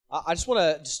I just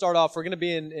want to start off. We're going to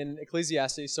be in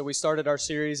Ecclesiastes. So we started our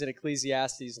series in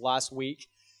Ecclesiastes last week,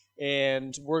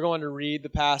 and we're going to read the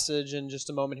passage in just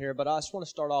a moment here. But I just want to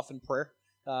start off in prayer.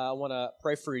 I want to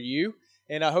pray for you,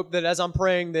 and I hope that as I'm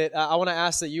praying, that I want to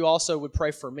ask that you also would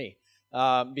pray for me,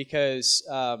 because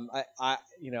I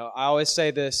always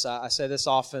say this. I say this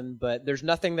often, but there's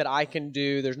nothing that I can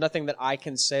do. There's nothing that I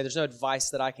can say. There's no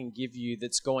advice that I can give you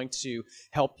that's going to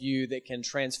help you, that can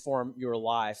transform your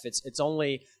life. It's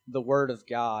only the Word of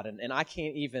God, and I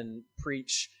can't even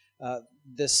preach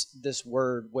this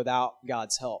Word without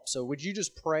God's help. So would you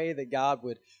just pray that God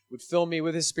would fill me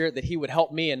with His Spirit, that He would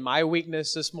help me in my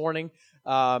weakness this morning,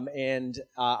 I'm going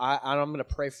to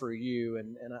pray for you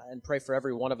and pray for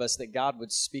every one of us that God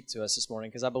would speak to us this morning,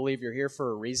 because I believe you're here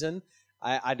for a reason.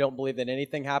 I don't believe that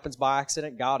anything happens by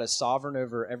accident. God is sovereign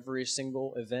over every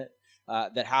single event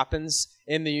that happens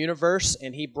in the universe,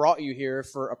 and He brought you here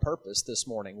for a purpose this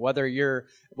morning. Whether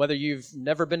you've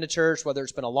never been to church, whether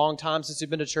it's been a long time since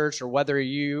you've been to church, or whether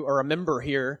you are a member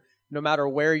here, no matter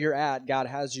where you're at, God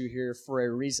has you here for a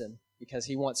reason, because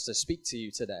He wants to speak to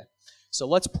you today. So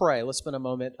let's pray. Let's spend a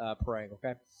moment praying,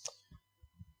 okay?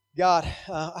 God,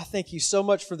 I thank you so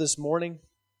much for this morning.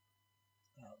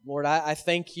 Lord, I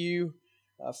thank you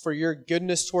for your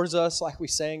goodness towards us. Like we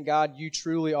sang, God, you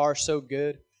truly are so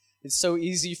good. It's so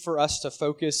easy for us to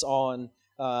focus on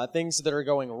things that are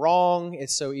going wrong.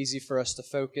 It's so easy for us to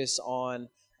focus on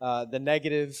the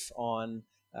negative, on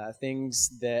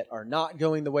things that are not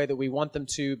going the way that we want them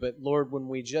to. But Lord, when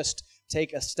we just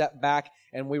take a step back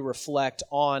and we reflect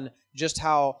on just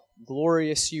how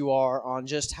glorious you are, on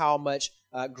just how much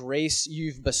grace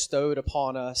you've bestowed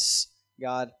upon us,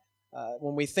 God,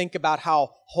 when we think about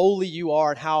how holy you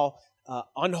are and how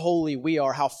unholy we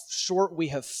are, how short we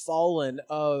have fallen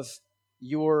of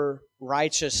your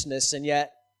righteousness, and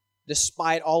yet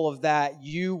despite all of that,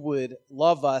 you would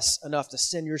love us enough to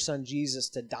send your Son Jesus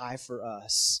to die for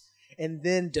us and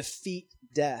then defeat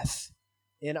death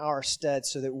in our stead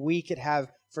so that we could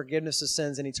have forgiveness of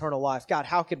sins and eternal life. God,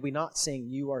 how could we not sing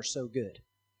 "You Are So Good"?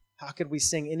 How could we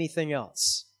sing anything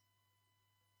else?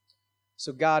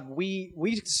 So God, we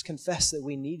just confess that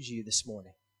we need you this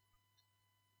morning.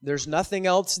 There's nothing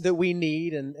else that we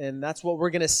need, and that's what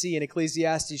we're going to see in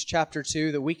Ecclesiastes chapter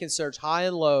 2, that we can search high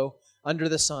and low under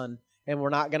the sun, and we're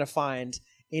not going to find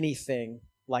anything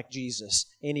like Jesus,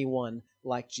 anyone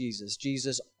like Jesus.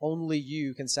 Jesus, only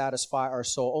you can satisfy our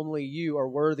soul. Only you are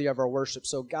worthy of our worship.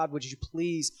 So God, would you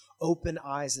please open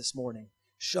eyes this morning?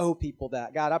 Show people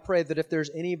that. God, I pray that if there's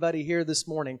anybody here this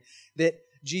morning that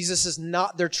Jesus is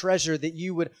not their treasure, that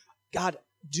you would, God,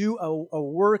 do a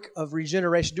work of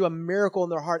regeneration, do a miracle in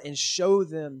their heart, and show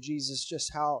them, Jesus,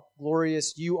 just how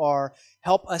glorious you are.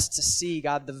 Help us to see,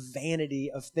 God, the vanity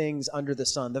of things under the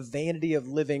sun, the vanity of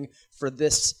living for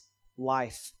this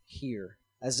life here,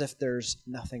 as if there's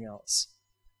nothing else.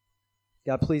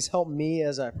 God, please help me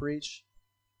as I preach.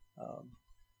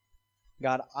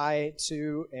 God, I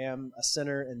too am a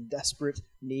sinner in desperate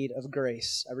need of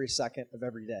grace every second of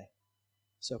every day.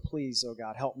 So please, oh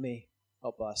God, help me,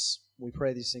 help us. We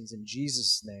pray these things in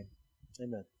Jesus' name.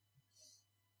 Amen.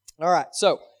 All right,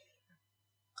 so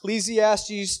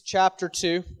Ecclesiastes chapter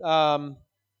 2.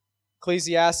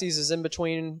 Ecclesiastes is in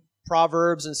between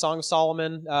Proverbs and Song of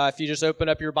Solomon. If you just open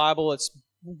up your Bible, it's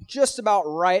just about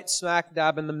right smack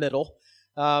dab in the middle.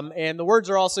 And the words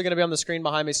are also going to be on the screen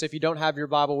behind me, so if you don't have your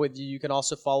Bible with you, you can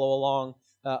also follow along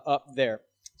up there.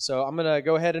 So I'm going to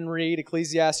go ahead and read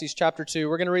Ecclesiastes chapter 2.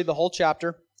 We're going to read the whole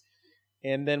chapter,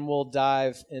 and then we'll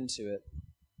dive into it.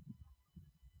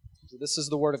 So this is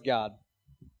the Word of God.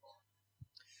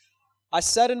 I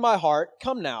said in my heart,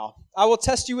 "Come now, I will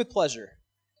test you with pleasure.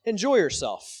 Enjoy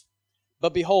yourself."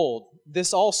 But behold,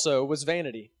 this also was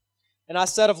vanity. And I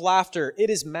said of laughter,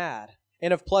 "It is mad,"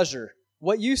 and of pleasure,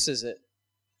 "What use is it?"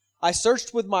 I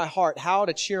searched with my heart how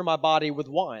to cheer my body with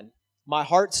wine, my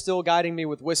heart still guiding me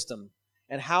with wisdom,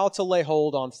 and how to lay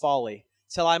hold on folly,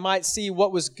 till I might see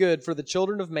what was good for the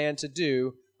children of man to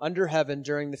do under heaven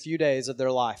during the few days of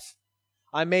their life.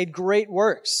 I made great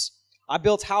works. I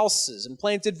built houses and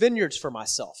planted vineyards for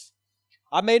myself.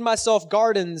 I made myself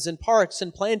gardens and parks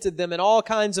and planted them in all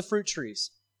kinds of fruit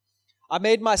trees. I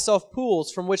made myself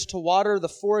pools from which to water the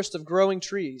forest of growing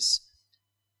trees.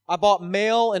 I bought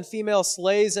male and female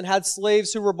slaves and had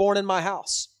slaves who were born in my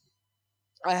house.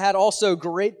 I had also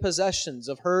great possessions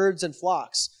of herds and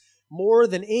flocks, more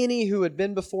than any who had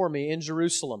been before me in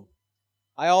Jerusalem.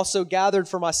 I also gathered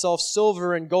for myself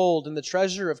silver and gold and the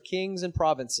treasure of kings and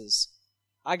provinces.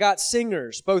 I got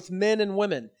singers, both men and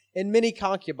women, and many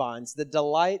concubines, the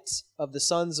delight of the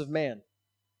sons of man.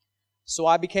 So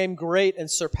I became great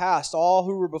and surpassed all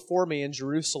who were before me in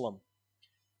Jerusalem.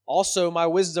 Also my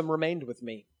wisdom remained with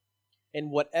me. And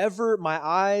whatever my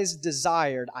eyes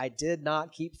desired, I did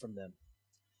not keep from them.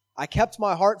 I kept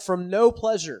my heart from no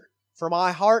pleasure, for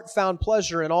my heart found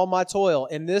pleasure in all my toil,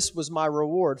 and this was my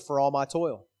reward for all my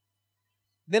toil.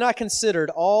 Then I considered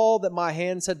all that my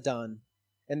hands had done,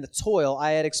 and the toil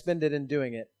I had expended in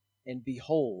doing it, and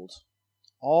behold,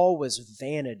 all was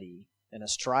vanity and a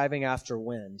striving after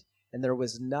wind, and there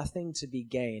was nothing to be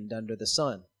gained under the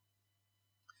sun.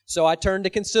 So I turned to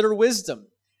consider wisdom,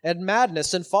 and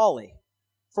madness and folly.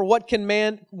 For what can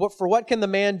the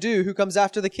man do who comes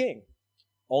after the king?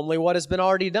 Only what has been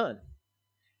already done.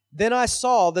 Then I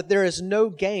saw that there is no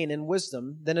gain in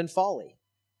wisdom than in folly,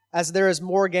 as there is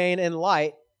more gain in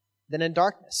light than in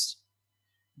darkness.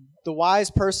 The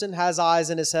wise person has eyes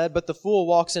in his head, but the fool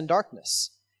walks in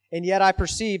darkness. And yet I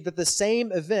perceive that the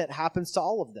same event happens to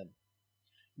all of them.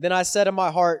 Then I said in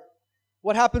my heart,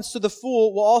 what happens to the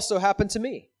fool will also happen to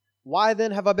me. Why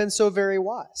then have I been so very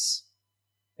wise?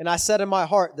 And I said in my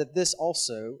heart that this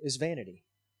also is vanity.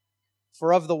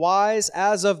 For of the wise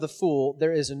as of the fool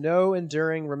there is no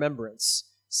enduring remembrance,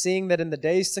 seeing that in the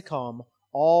days to come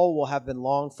all will have been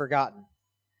long forgotten.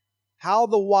 How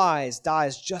the wise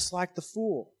dies just like the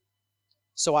fool.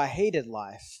 So I hated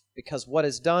life, because what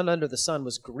is done under the sun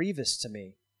was grievous to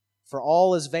me, for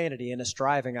all is vanity and a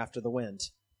striving after the wind.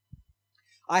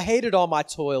 I hated all my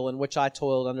toil in which I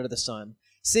toiled under the sun,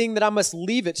 seeing that I must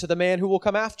leave it to the man who will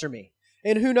come after me.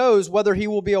 And who knows whether he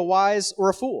will be a wise or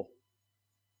a fool?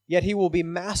 Yet he will be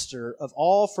master of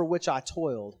all for which I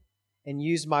toiled and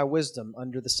used my wisdom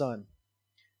under the sun.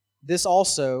 This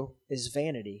also is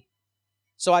vanity.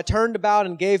 So I turned about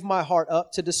and gave my heart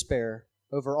up to despair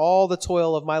over all the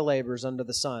toil of my labors under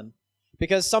the sun.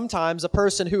 Because sometimes a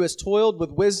person who has toiled with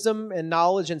wisdom and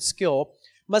knowledge and skill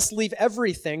must leave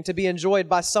everything to be enjoyed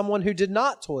by someone who did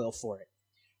not toil for it.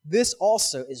 This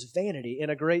also is vanity and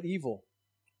a great evil.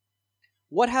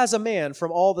 What has a man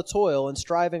from all the toil and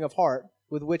striving of heart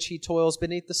with which he toils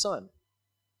beneath the sun?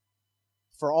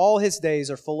 For all his days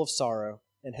are full of sorrow,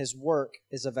 and his work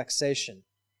is a vexation.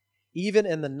 Even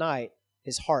in the night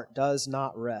his heart does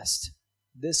not rest.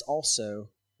 This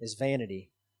also is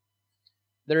vanity.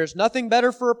 There is nothing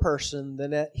better for a person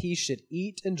than that he should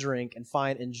eat and drink and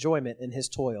find enjoyment in his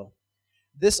toil.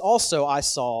 This also I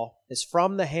saw is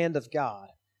from the hand of God.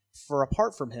 For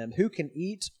apart from him, who can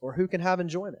eat or who can have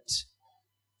enjoyment?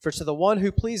 For to the one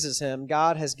who pleases him,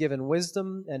 God has given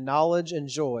wisdom and knowledge and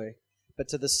joy, but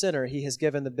to the sinner he has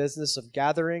given the business of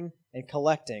gathering and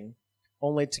collecting,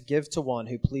 only to give to one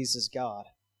who pleases God.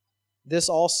 This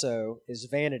also is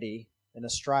vanity and a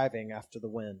striving after the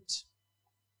wind.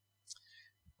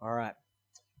 All right.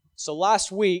 So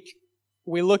last week,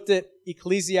 we looked at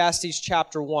Ecclesiastes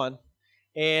chapter 1,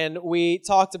 and we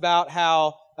talked about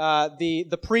how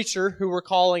the preacher, who we're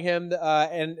calling him,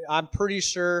 and I'm pretty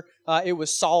sure it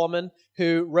was Solomon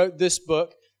who wrote this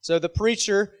book. So the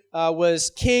preacher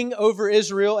was king over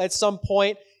Israel at some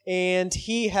point, and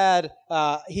he had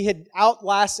outgained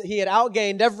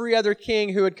every other king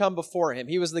who had come before him.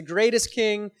 He was the greatest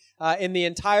king in the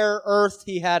entire earth.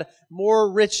 He had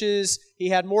more riches. He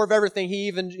had more of everything.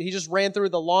 He just ran through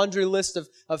the laundry list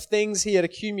of things he had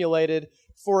accumulated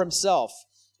for himself.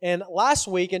 And last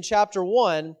week in chapter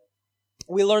 1,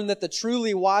 we learned that the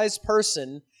truly wise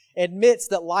person admits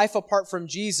that life apart from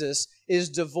Jesus is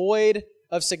devoid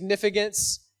of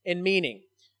significance and meaning.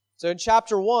 So in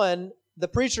chapter 1, the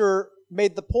preacher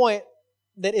made the point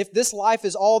that if this life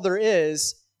is all there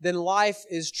is, then life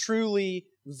is truly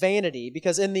vanity,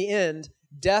 because in the end,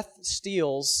 death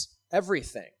steals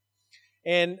everything.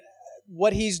 And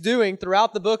what he's doing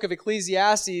throughout the book of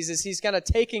Ecclesiastes is he's kind of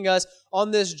taking us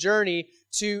on this journey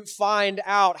to find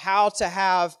out how to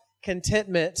have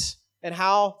contentment and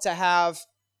how to have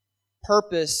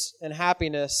purpose and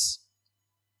happiness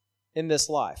in this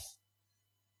life.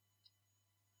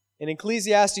 In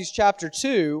Ecclesiastes chapter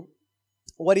 2,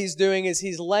 what he's doing is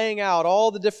he's laying out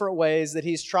all the different ways that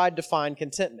he's tried to find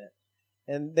contentment.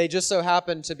 And they just so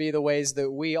happen to be the ways that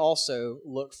we also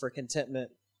look for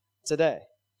contentment today.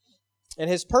 And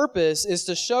his purpose is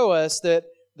to show us that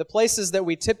the places that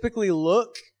we typically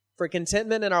look for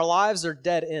contentment in our lives are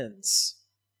dead ends.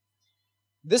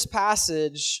 This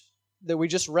passage that we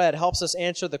just read helps us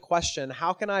answer the question,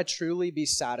 how can I truly be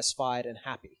satisfied and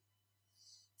happy?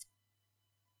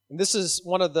 And this is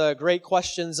one of the great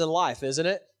questions in life, isn't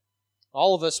it?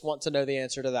 All of us want to know the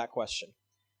answer to that question.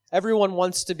 Everyone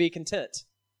wants to be content.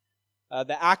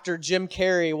 The actor Jim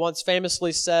Carrey once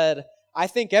famously said, I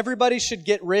think everybody should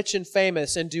get rich and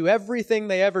famous and do everything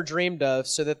they ever dreamed of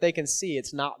so that they can see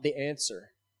it's not the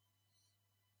answer.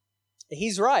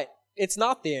 He's right. It's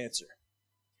not the answer.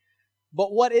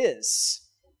 But what is?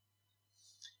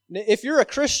 If you're a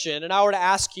Christian and I were to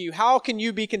ask you, how can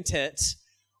you be content?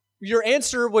 Your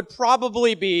answer would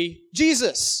probably be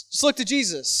Jesus. Just look to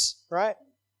Jesus, right?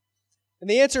 And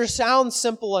the answer sounds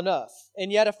simple enough.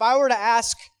 And yet if I were to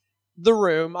ask the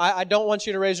room, I don't want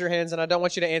you to raise your hands and I don't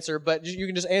want you to answer, but you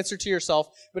can just answer to yourself.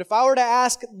 But if I were to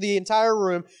ask the entire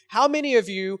room, how many of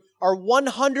you are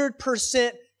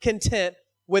 100% content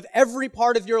with every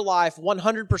part of your life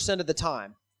 100% of the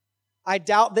time? I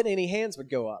doubt that any hands would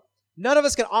go up. None of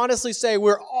us can honestly say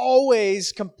we're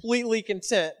always completely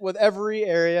content with every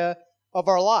area of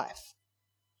our life.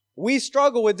 We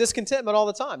struggle with discontentment all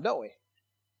the time, don't we?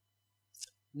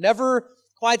 Never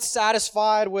quite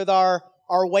satisfied with our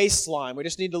waistline. We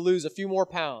just need to lose a few more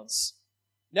pounds.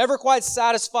 Never quite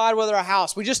satisfied with our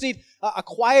house. We just need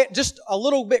just a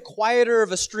little bit quieter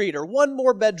of a street or one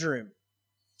more bedroom.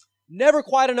 Never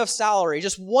quite enough salary,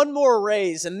 just one more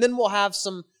raise, and then we'll have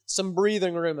some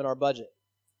breathing room in our budget.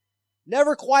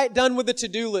 Never quite done with the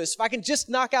to-do list. If I can just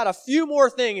knock out a few more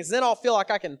things, then I'll feel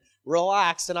like I can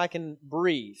relax and I can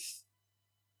breathe.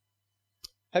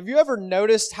 Have you ever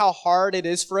noticed how hard it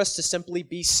is for us to simply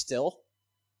be still?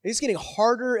 It's getting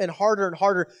harder and harder and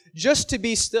harder just to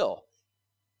be still.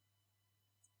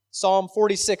 Psalm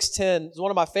 46:10 is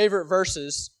one of my favorite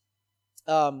verses.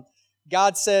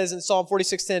 God says in Psalm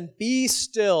 46:10, "Be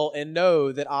still and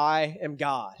know that I am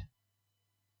God."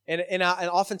 And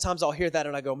oftentimes I'll hear that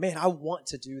and I go, man, I want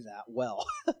to do that well.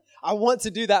 I want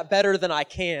to do that better than I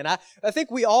can. I think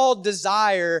we all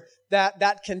desire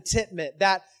that contentment,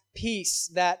 that peace,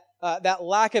 that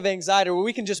lack of anxiety where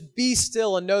we can just be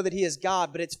still and know that He is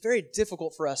God. But it's very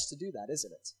difficult for us to do that,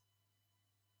 isn't it?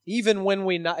 Even when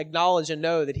we acknowledge and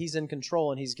know that He's in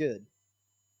control and He's good.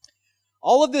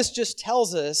 All of this just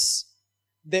tells us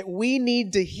that we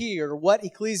need to hear what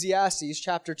Ecclesiastes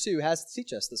chapter 2 has to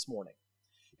teach us this morning.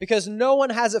 Because no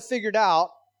one has it figured out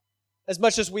as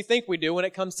much as we think we do when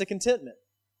it comes to contentment.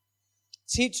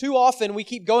 See, too often we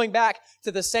keep going back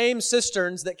to the same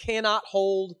cisterns that cannot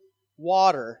hold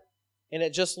water, and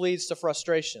it just leads to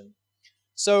frustration.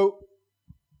 So,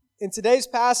 in today's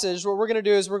passage, what we're going to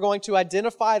do is we're going to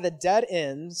identify the dead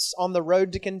ends on the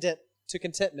road to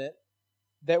contentment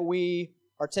that we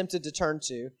are tempted to turn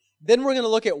to. Then we're going to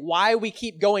look at why we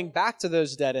keep going back to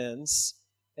those dead ends,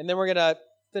 and then we're going to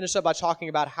finish up by talking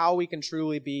about how we can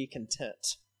truly be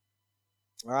content.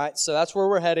 All right, so that's where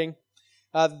we're heading.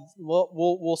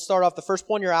 We'll start off the first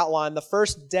point in your outline. The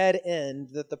first dead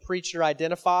end that the preacher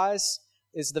identifies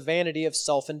is the vanity of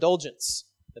self-indulgence.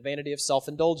 The vanity of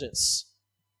self-indulgence.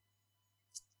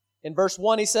 In verse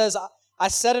 1, he says, I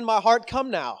said in my heart, come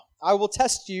now, I will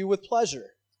test you with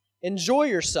pleasure. Enjoy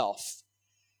yourself.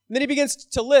 And then he begins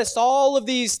to list all of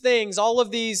these things, all of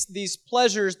these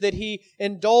pleasures that he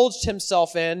indulged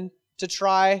himself in to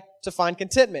try to find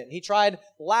contentment. He tried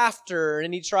laughter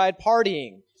and he tried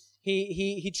partying.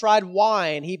 He tried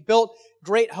wine. He built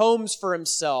great homes for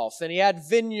himself and he had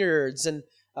vineyards and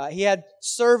he had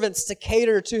servants to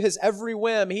cater to his every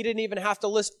whim. He didn't even have to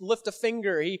lift a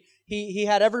finger. He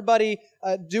had everybody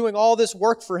doing all this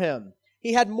work for him.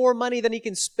 He had more money than he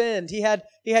can spend. He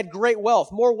had great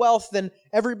wealth, more wealth than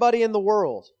everybody in the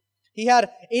world. He had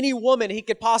any woman he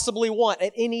could possibly want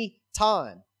at any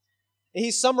time. And he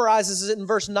summarizes it in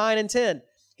verse 9 and 10.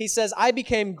 He says, I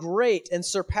became great and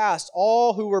surpassed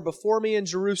all who were before me in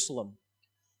Jerusalem.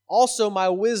 Also my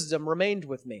wisdom remained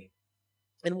with me.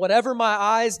 And whatever my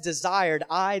eyes desired,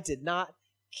 I did not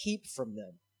keep from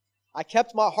them. I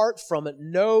kept my heart from it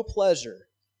no pleasure.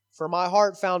 For my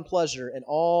heart found pleasure in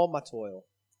all my toil.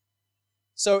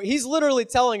 So he's literally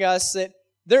telling us that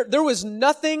there was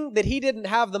nothing that he didn't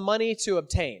have the money to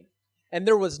obtain. And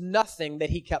there was nothing that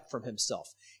he kept from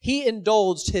himself. He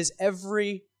indulged his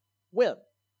every whim.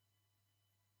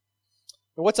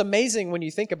 And what's amazing when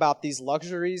you think about these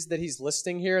luxuries that he's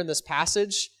listing here in this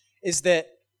passage is that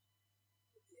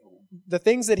the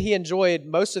things that he enjoyed,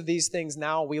 most of these things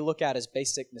now we look at as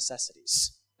basic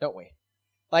necessities, don't we?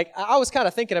 Like, I was kind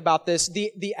of thinking about this.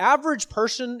 The average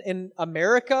person in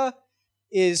America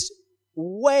is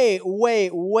way, way,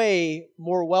 way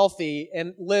more wealthy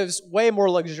and lives way more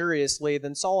luxuriously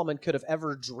than Solomon could have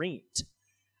ever dreamed.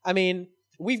 I mean,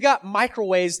 we've got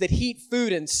microwaves that heat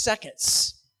food in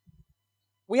seconds.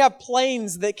 We have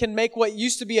planes that can make what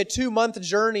used to be a 2-month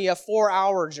journey a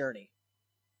 4-hour journey.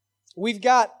 We've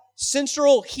got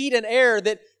central heat and air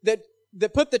that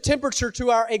put the temperature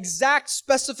to our exact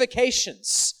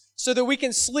specifications so that we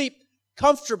can sleep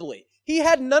comfortably. He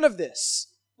had none of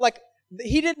this. Like,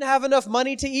 he didn't have enough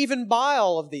money to even buy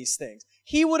all of these things.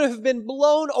 He would have been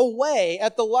blown away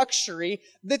at the luxury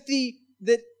that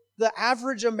the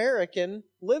average American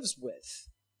lives with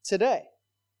today.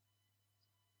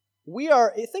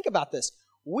 think about this,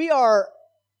 we are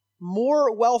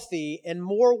more wealthy and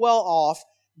more well off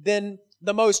than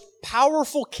the most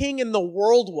powerful king in the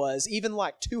world was even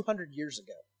like 200 years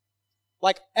ago.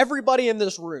 Like everybody in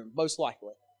this room, most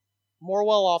likely, more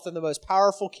well off than the most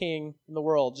powerful king in the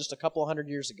world just a couple of hundred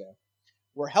years ago.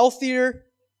 We're healthier,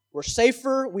 we're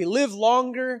safer, we live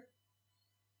longer,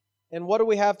 and what do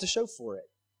we have to show for it?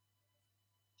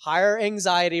 Higher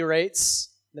anxiety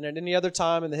rates than at any other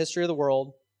time in the history of the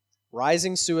world,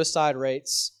 rising suicide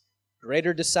rates,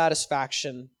 greater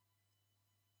dissatisfaction.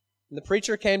 And the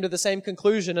preacher came to the same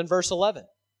conclusion in verse 11.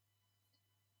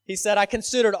 He said, I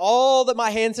considered all that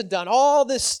my hands had done, all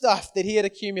this stuff that he had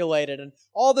accumulated, and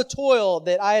all the toil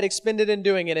that I had expended in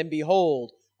doing it, and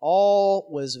behold, all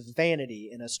was vanity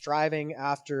and a striving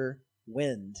after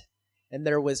wind, and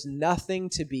there was nothing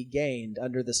to be gained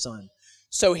under the sun.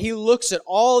 So he looks at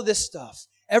all of this stuff,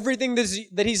 everything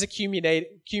that he's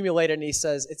accumulated, and he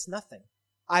says, it's nothing.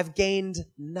 I've gained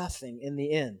nothing in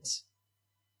the end.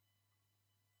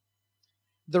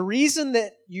 The reason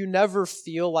that you never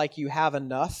feel like you have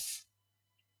enough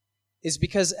is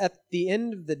because at the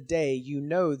end of the day, you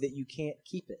know that you can't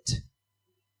keep it.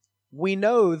 We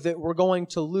know that we're going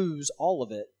to lose all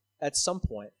of it at some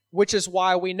point, which is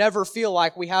why we never feel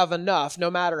like we have enough, no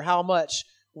matter how much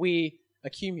we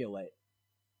accumulate.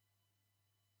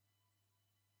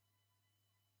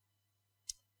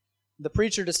 The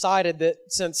preacher decided that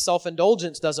since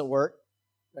self-indulgence doesn't work,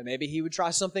 that maybe he would try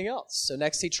something else. So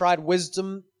next he tried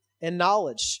wisdom and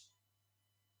knowledge.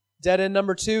 Dead end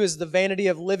number 2 is the vanity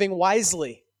of living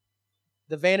wisely.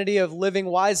 The vanity of living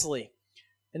wisely.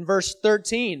 In verse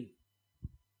 13,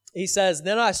 he says,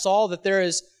 Then I saw that there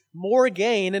is more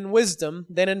gain in wisdom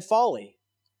than in folly,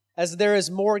 as there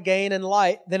is more gain in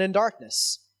light than in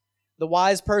darkness. The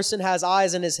wise person has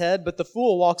eyes in his head, but the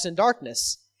fool walks in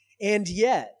darkness. And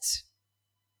yet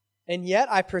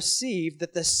I perceived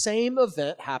that the same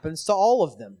event happens to all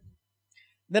of them.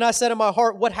 Then I said in my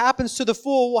heart, what happens to the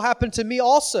fool will happen to me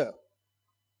also.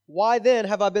 Why then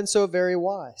have I been so very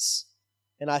wise?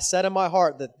 And I said in my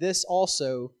heart that this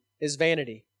also is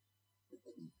vanity.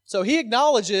 So he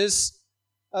acknowledges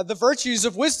the virtues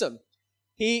of wisdom.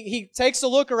 He takes a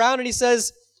look around and he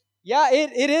says, yeah,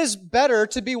 it is better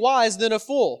to be wise than a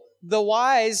fool. The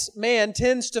wise man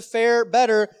tends to fare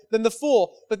better than the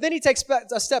fool. But then he takes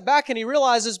a step back and he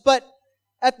realizes, but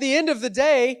at the end of the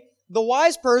day, the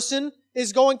wise person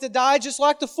is going to die just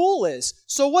like the fool is.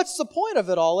 So what's the point of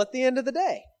it all at the end of the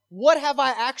day? What have I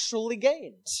actually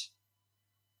gained?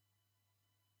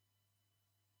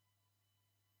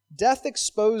 Death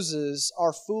exposes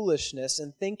our foolishness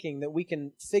in thinking that we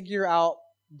can figure out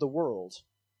the world.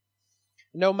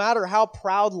 No matter how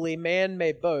proudly man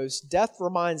may boast, death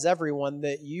reminds everyone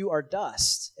that you are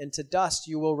dust, and to dust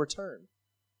you will return.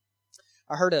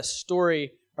 I heard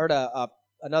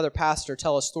another pastor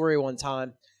tell a story one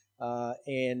time,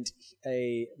 and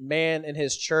a man in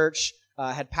his church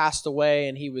had passed away,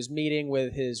 and he was meeting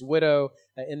with his widow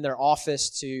in their office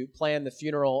to plan the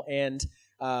funeral, and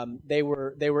they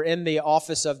were in the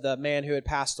office of the man who had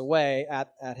passed away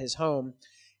at his home,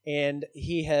 and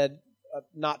he had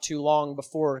not too long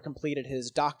before completed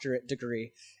his doctorate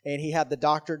degree, and he had the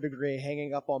doctorate degree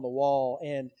hanging up on the wall,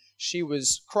 and she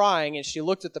was crying, and she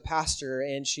looked at the pastor,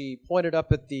 and she pointed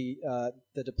up at the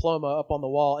diploma up on the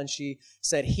wall, and she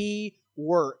said, he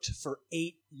worked for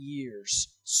 8 years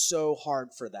so hard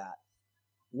for that.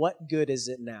 What good is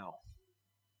it now?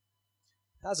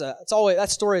 That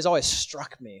story has always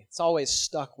struck me. It's always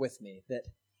stuck with me that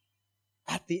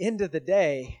at the end of the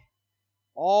day,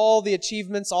 all the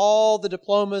achievements, all the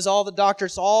diplomas, all the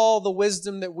doctorates, all the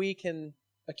wisdom that we can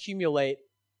accumulate,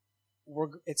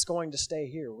 it's going to stay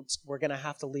here. We're going to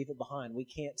have to leave it behind. We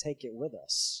can't take it with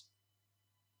us.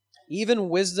 Even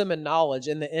wisdom and knowledge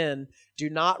in the end do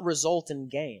not result in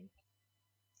gain.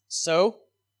 So,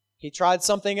 he tried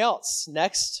something else.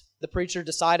 Next, the preacher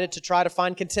decided to try to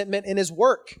find contentment in his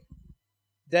work.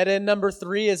 Dead end number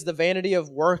 3 is the vanity of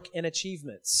work and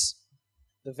achievements.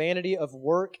 The vanity of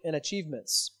work and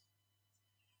achievements.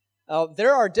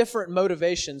 There are different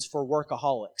motivations for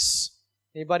workaholics.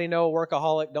 Anybody know a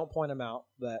workaholic? Don't point them out.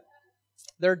 But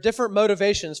there are different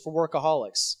motivations for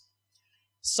workaholics.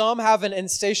 Some have an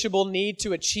insatiable need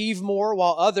to achieve more,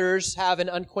 while others have an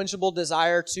unquenchable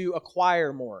desire to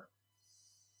acquire more.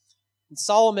 And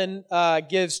Solomon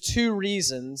gives 2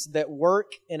 reasons that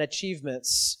work and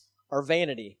achievements are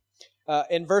vanity.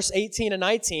 In verse 18 and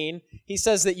 19, he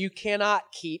says that you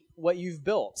cannot keep what you've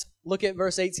built. Look at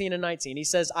verse 18 and 19. He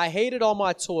says, I hated all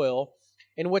my toil,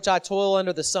 in which I toil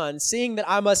under the sun, seeing that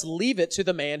I must leave it to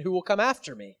the man who will come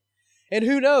after me. And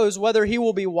who knows whether he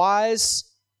will be wise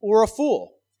or a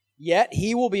fool? Yet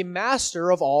he will be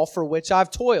master of all for which I've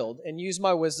toiled and used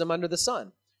my wisdom under the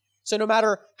sun. So no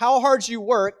matter how hard you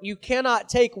work, you cannot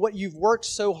take what you've worked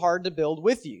so hard to build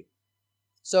with you.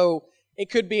 So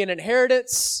it could be an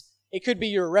inheritance. It could be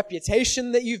your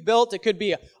reputation that you've built. It could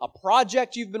be a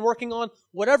project you've been working on.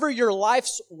 Whatever your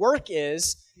life's work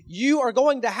is, you are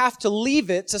going to have to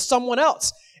leave it to someone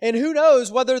else. And who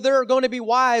knows whether they're going to be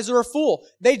wise or a fool.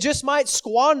 They just might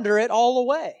squander it all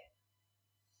away.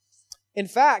 In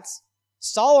fact,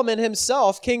 Solomon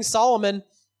himself, King Solomon,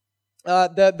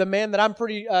 the man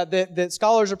that that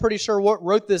scholars are pretty sure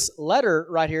wrote this letter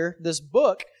right here, this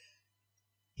book,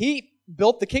 he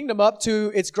built the kingdom up to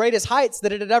its greatest heights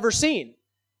that it had ever seen.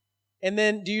 And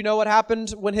then, do you know what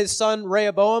happened when his son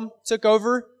Rehoboam took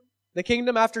over the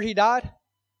kingdom after he died?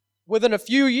 Within a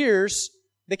few years,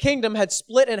 the kingdom had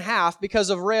split in half because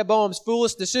of Rehoboam's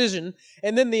foolish decision.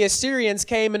 And then the Assyrians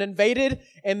came and invaded,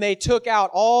 and they took out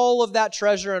all of that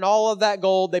treasure and all of that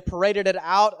gold. They paraded it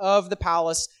out of the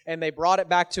palace, and they brought it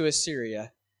back to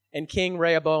Assyria. And King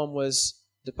Rehoboam was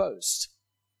deposed.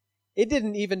 It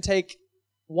didn't even take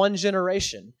one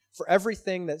generation for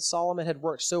everything that Solomon had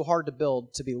worked so hard to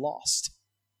build to be lost.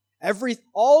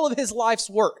 All of his life's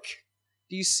work.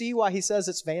 Do you see why he says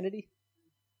it's vanity?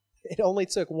 It only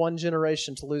took one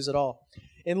generation to lose it all.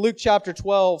 In Luke chapter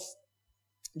 12,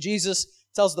 Jesus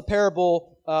tells the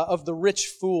parable of the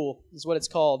rich fool, is what it's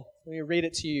called. Let me read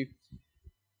it to you.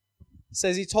 It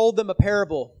says, he told them a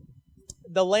parable.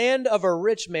 The land of a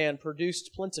rich man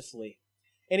produced plentifully.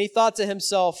 And he thought to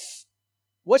himself,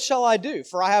 what shall I do?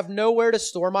 For I have nowhere to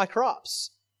store my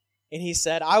crops. And he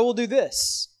said, I will do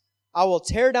this. I will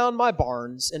tear down my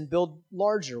barns and build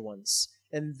larger ones.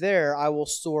 And there I will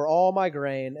store all my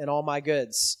grain and all my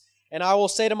goods. And I will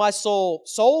say to my soul,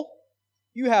 soul,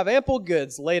 you have ample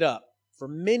goods laid up for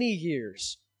many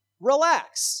years.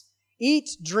 Relax,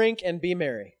 eat, drink, and be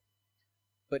merry.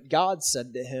 But God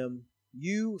said to him,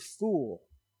 you fool,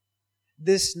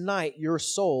 this night your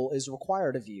soul is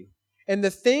required of you. And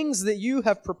the things that you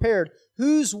have prepared,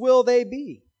 whose will they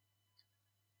be?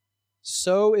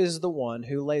 So is the one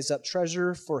who lays up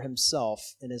treasure for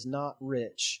himself and is not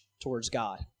rich towards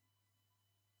God.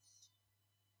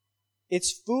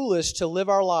 It's foolish to live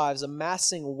our lives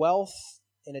amassing wealth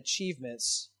and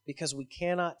achievements because we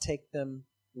cannot take them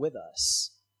with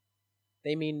us.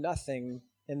 They mean nothing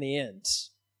in the end.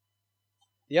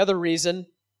 The other reason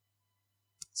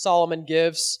Solomon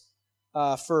gives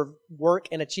for work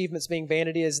and achievements being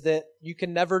vanity is that you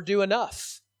can never do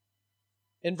enough.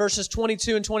 In verses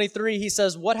 22 and 23, he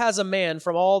says, what has a man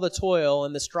from all the toil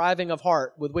and the striving of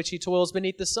heart with which he toils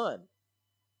beneath the sun?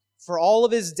 For all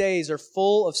of his days are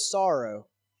full of sorrow,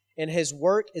 and his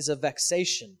work is a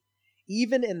vexation.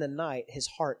 Even in the night his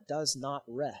heart does not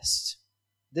rest.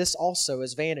 This also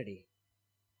is vanity.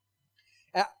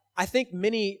 I think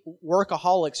many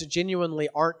workaholics genuinely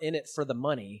aren't in it for the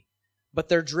money, but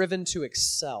they're driven to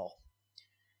excel.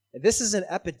 This is an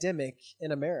epidemic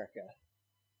in America.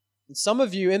 And some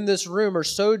of you in this room are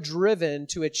so driven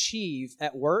to achieve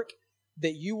at work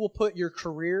that you will put your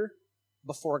career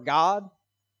before God,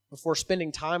 before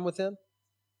spending time with Him.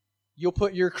 You'll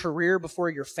put your career before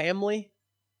your family.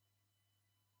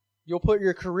 You'll put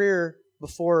your career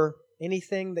before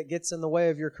anything that gets in the way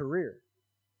of your career.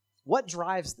 What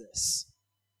drives this?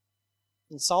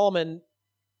 And Solomon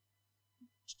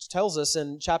tells us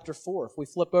in chapter 4, if we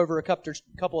flip over a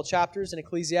couple of chapters in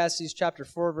Ecclesiastes chapter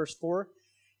 4, verse 4,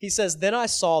 he says, then I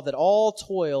saw that all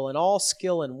toil and all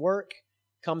skill and work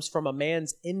comes from a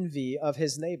man's envy of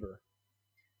his neighbor.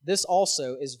 This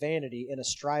also is vanity and a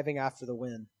striving after the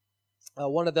wind.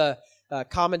 One of the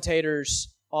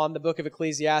commentators on the book of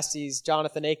Ecclesiastes,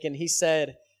 Jonathan Aiken, he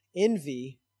said,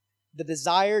 envy, the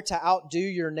desire to outdo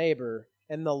your neighbor,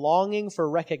 and the longing for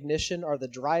recognition are the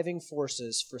driving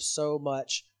forces for so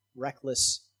much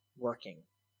reckless working.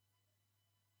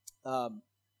 I'm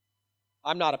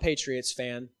not a Patriots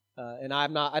fan, and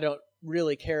I don't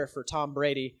really care for Tom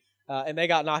Brady, and they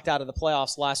got knocked out of the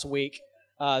playoffs last week,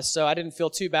 so I didn't feel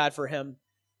too bad for him.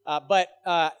 But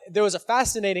there was a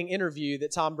fascinating interview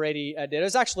that Tom Brady did. It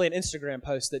was actually an Instagram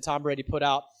post that Tom Brady put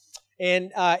out,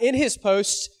 and in his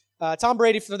post, Tom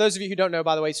Brady, for those of you who don't know,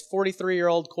 by the way, he's a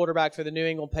 43-year-old quarterback for the New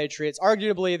England Patriots,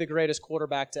 arguably the greatest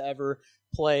quarterback to ever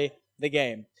play the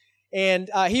game. And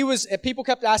people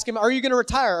kept asking him, are you going to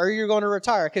retire? Are you going to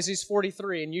retire? Because he's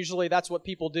 43, and usually that's what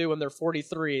people do when they're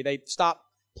 43. They stop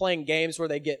playing games where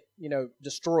they get,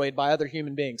 destroyed by other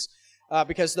human beings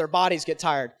because their bodies get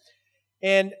tired.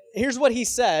 And here's what he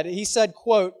said. He said,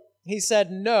 quote,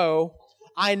 no,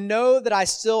 I know that I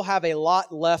still have a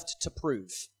lot left to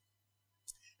prove.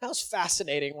 That was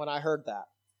fascinating when I heard that.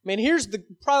 I mean, here's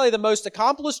probably the most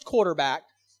accomplished quarterback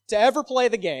to ever play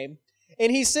the game,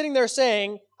 and he's sitting there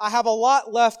saying, I have a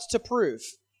lot left to prove.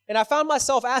 And I found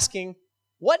myself asking,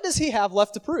 what does he have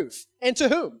left to prove? And to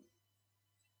whom?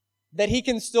 That he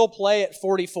can still play at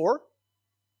 44?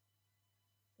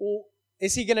 Well,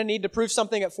 is he going to need to prove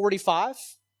something at 45?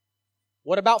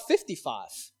 What about 55?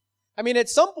 I mean, at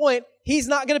some point, he's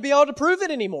not going to be able to prove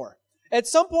it anymore. At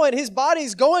some point, his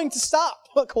body's going to stop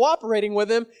cooperating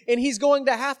with him, and he's going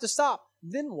to have to stop.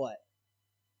 Then what?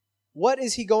 What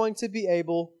is he going to be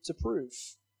able to prove?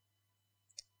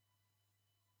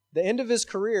 The end of his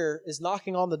career is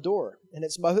knocking on the door, and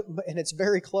it's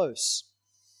very close.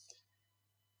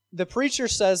 The preacher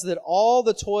says that all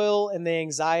the toil and the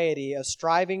anxiety of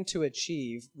striving to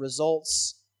achieve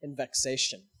results in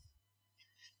vexation.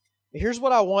 Here's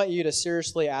what I want you to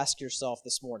seriously ask yourself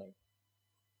this morning.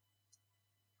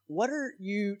 What are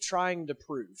you trying to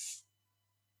prove?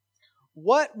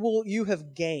 What will you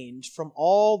have gained from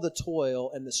all the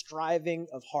toil and the striving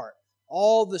of heart,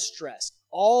 all the stress,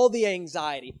 all the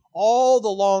anxiety, all the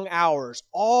long hours,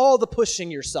 all the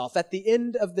pushing yourself? At the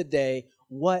end of the day,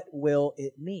 what will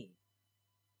it mean?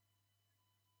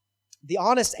 The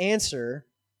honest answer,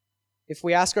 if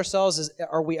we ask ourselves, is,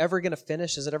 are we ever going to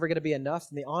finish? Is it ever going to be enough?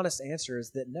 And the honest answer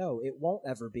is that no, it won't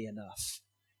ever be enough.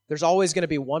 There's always going to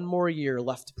be one more year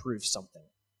left to prove something.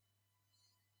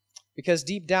 Because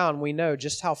deep down, we know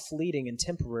just how fleeting and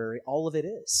temporary all of it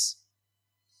is.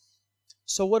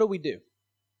 So what do we do?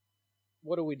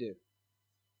 What do we do?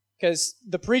 Because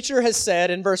the preacher has said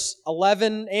in verse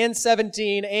 11 and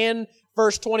 17 and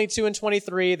verse 22 and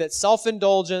 23 that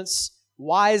self-indulgence,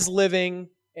 wise living,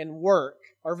 and work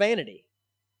are vanity.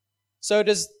 So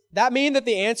does that mean that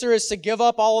the answer is to give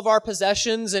up all of our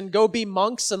possessions and go be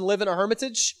monks and live in a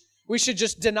hermitage? We should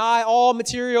just deny all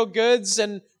material goods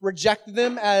and reject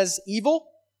them as evil?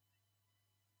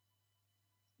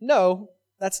 No,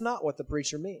 that's not what the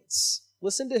preacher means.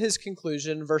 Listen to his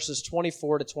conclusion, verses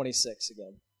 24 to 26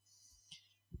 again.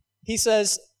 He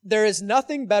says, there is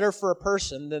nothing better for a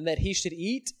person than that he should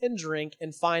eat and drink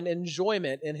and find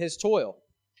enjoyment in his toil.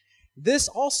 This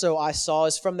also I saw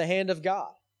is from the hand of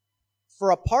God.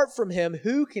 For apart from him,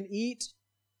 who can eat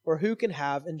or who can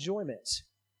have enjoyment?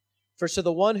 For to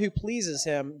the one who pleases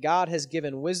him, God has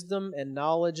given wisdom and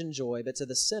knowledge and joy, but to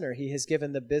the sinner he has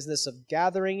given the business of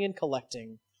gathering and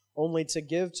collecting, only to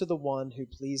give to the one who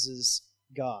pleases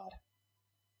God.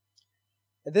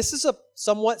 This is a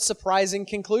somewhat surprising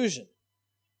conclusion.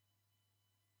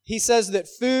 He says that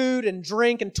food and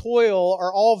drink and toil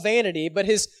are all vanity, but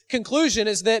his conclusion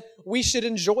is that we should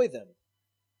enjoy them.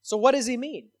 So what does he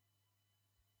mean?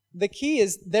 The key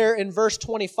is there in verse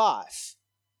 25,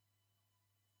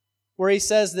 where he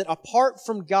says that apart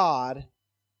from God,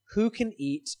 who can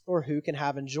eat or who can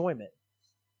have enjoyment?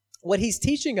 What he's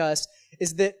teaching us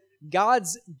is that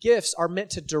God's gifts are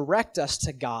meant to direct us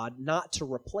to God, not to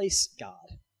replace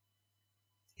God.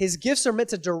 His gifts are meant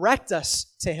to direct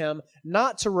us to Him,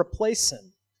 not to replace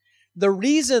Him. The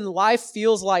reason life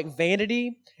feels like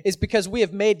vanity is because we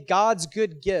have made God's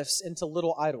good gifts into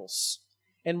little idols,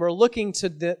 and we're looking to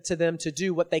them to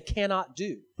do what they cannot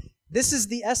do. This is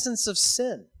the essence of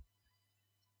sin.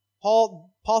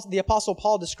 The Apostle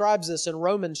Paul describes this in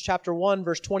Romans chapter 1,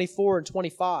 verse 24 and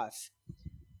 25.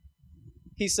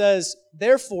 He says,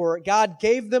 therefore, God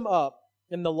gave them up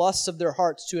in the lusts of their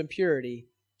hearts to impurity,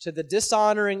 to the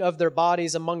dishonoring of their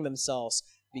bodies among themselves,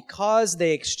 because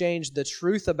they exchanged the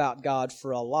truth about God for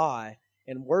a lie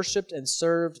and worshipped and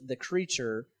served the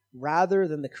creature rather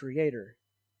than the Creator,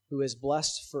 who is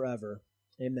blessed forever.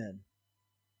 Amen.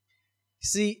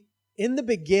 See, in the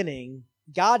beginning,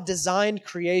 God designed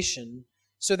creation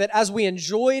so that as we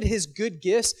enjoyed His good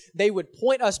gifts, they would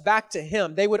point us back to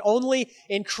Him. They would only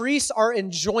increase our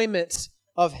enjoyment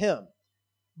of Him.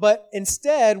 But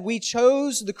instead, we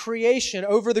chose the creation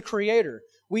over the Creator.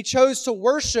 We chose to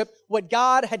worship what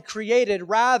God had created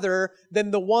rather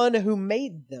than the one who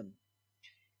made them.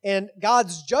 And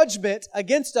God's judgment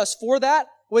against us for that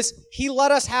was He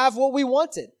let us have what we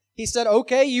wanted. He said,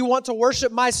 okay, you want to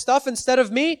worship my stuff instead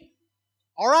of me?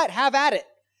 All right, have at it.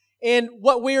 And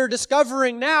what we are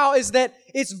discovering now is that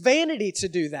it's vanity to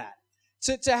do that.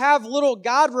 To have little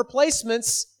God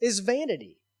replacements is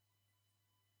vanity.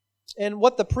 And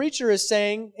what the preacher is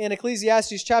saying in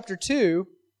Ecclesiastes chapter 2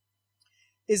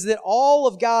 is that all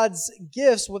of God's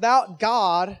gifts without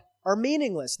God are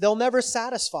meaningless. They'll never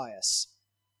satisfy us.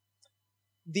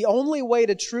 The only way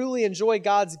to truly enjoy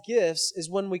God's gifts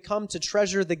is when we come to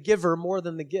treasure the giver more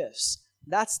than the gifts.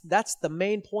 That's the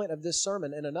main point of this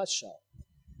sermon in a nutshell.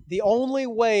 The only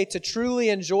way to truly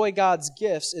enjoy God's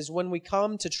gifts is when we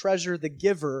come to treasure the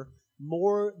giver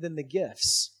more than the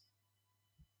gifts.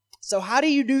 So how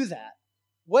do you do that?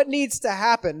 What needs to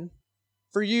happen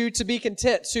for you to be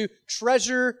content, to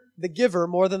treasure the giver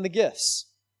more than the gifts?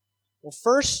 Well,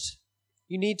 first,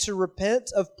 you need to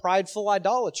repent of prideful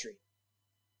idolatry.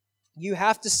 You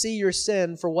have to see your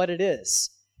sin for what it is.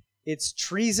 It's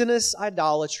treasonous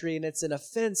idolatry, and it's an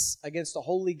offense against the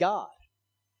holy God.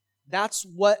 That's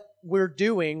what we're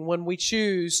doing when we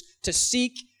choose to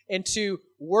seek and to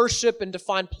worship and to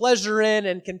find pleasure in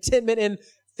and contentment in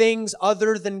things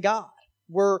other than God.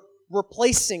 We're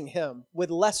replacing Him with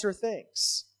lesser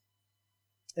things.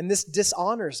 And this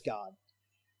dishonors God.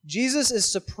 Jesus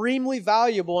is supremely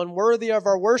valuable and worthy of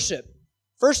our worship.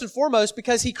 First and foremost,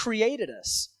 because He created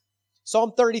us.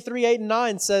 Psalm 33, 8 and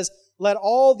 9 says, "Let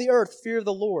all the earth fear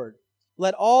the Lord.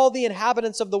 Let all the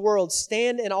inhabitants of the world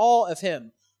stand in awe of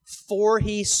Him. For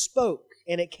He spoke,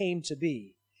 and it came to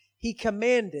be. He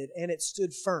commanded, and it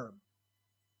stood firm."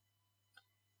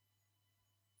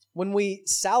 When we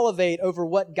salivate over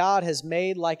what God has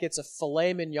made like it's a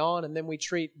filet mignon, and then we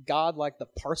treat God like the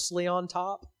parsley on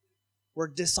top, we're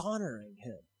dishonoring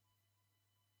Him.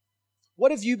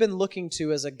 What have you been looking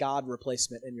to as a God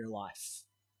replacement in your life?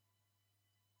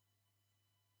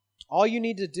 All you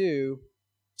need to do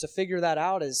to figure that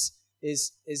out is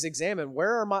examine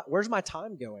where's my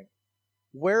time going?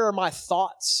 Where are my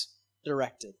thoughts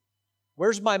directed?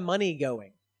 Where's my money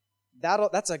going?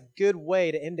 That's a good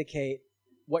way to indicate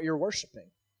what you're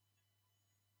worshiping.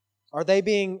 Are they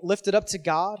being lifted up to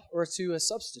God or to a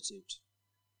substitute?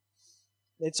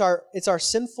 It's our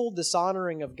sinful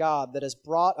dishonoring of God that has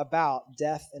brought about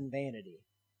death and vanity.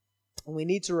 And we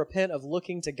need to repent of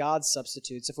looking to God's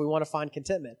substitutes if we want to find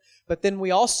contentment. But then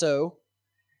we also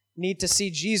need to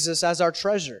see Jesus as our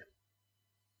treasure.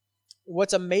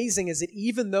 What's amazing is that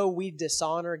even though we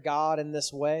dishonor God in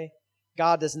this way,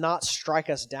 God does not strike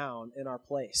us down in our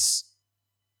place.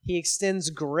 He extends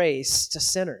grace to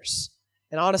sinners.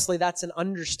 And honestly, that's an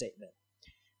understatement.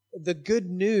 The good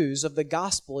news of the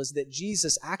gospel is that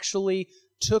Jesus actually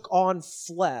took on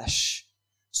flesh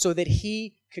so that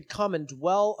He could come and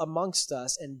dwell amongst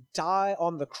us and die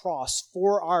on the cross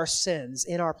for our sins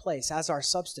in our place as our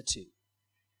substitute.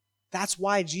 That's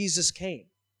why Jesus came.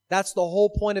 That's the whole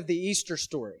point of the Easter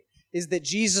story, is that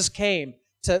Jesus came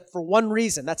for one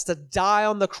reason. That's to die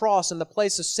on the cross in the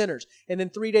place of sinners. And then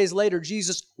 3 days later,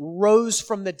 Jesus rose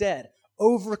from the dead,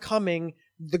 overcoming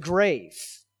the grave.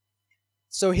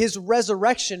 So His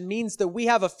resurrection means that we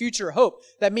have a future hope.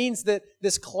 That means that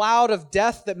this cloud of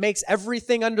death that makes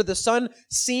everything under the sun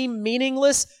seem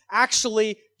meaningless,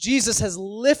 actually, Jesus has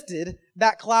lifted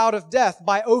that cloud of death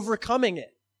by overcoming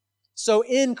it. So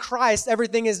in Christ,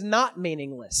 everything is not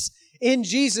meaningless. In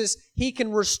Jesus, He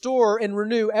can restore and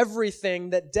renew everything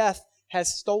that death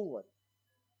has stolen.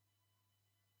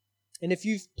 And if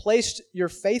you've placed your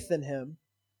faith in Him,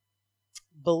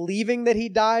 believing that He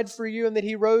died for you and that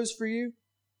He rose for you,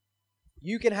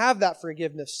 you can have that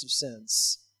forgiveness of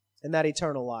sins and that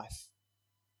eternal life.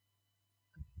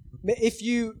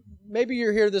 Maybe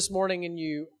you're here this morning and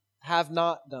you have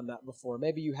not done that before.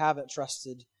 Maybe you haven't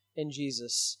trusted in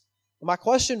Jesus. My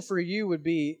question for you would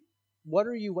be, what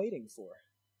are you waiting for?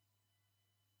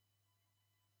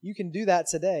 You can do that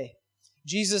today.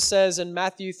 Jesus says in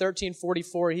Matthew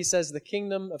 13:44, He says, "The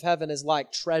kingdom of heaven is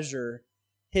like treasure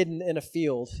hidden in a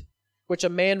field, which a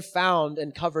man found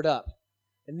and covered up.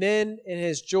 And then in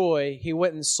his joy, he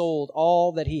went and sold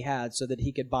all that he had so that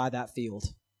he could buy that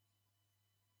field."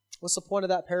 What's the point of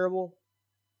that parable?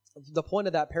 The point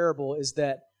of that parable is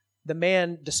that the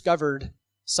man discovered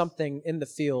something in the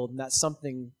field, and that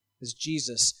something is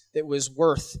Jesus, that was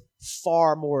worth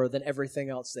far more than everything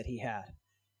else that he had.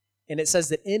 And it says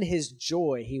that in his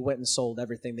joy, he went and sold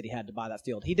everything that he had to buy that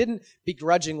field. He didn't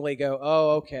begrudgingly go,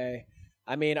 "Oh, okay.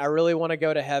 I really want to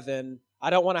go to heaven. I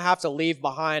don't want to have to leave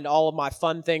behind all of my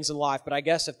fun things in life, but I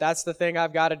guess if that's the thing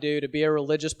I've got to do to be a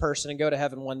religious person and go to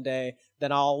heaven one day,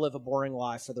 then I'll live a boring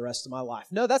life for the rest of my life."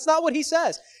 No, that's not what he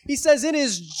says. He says in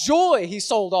his joy, he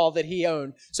sold all that he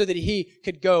owned so that he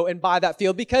could go and buy that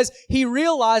field, because he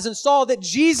realized and saw that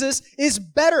Jesus is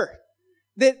better.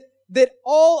 That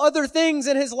all other things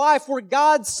in his life were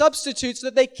God's substitutes,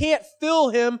 that they can't fill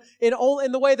him in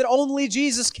the way that only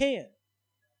Jesus can.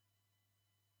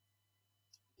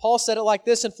 Paul said it like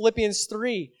this in Philippians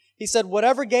 3. He said,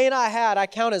 "Whatever gain I had, I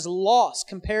count as loss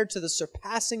compared to the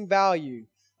surpassing value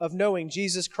of knowing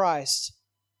Jesus Christ,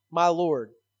 my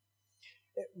Lord."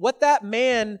 What that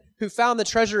man who found the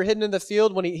treasure hidden in the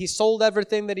field, when he sold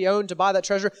everything that he owned to buy that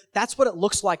treasure, that's what it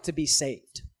looks like to be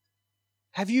saved.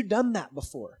 Have you done that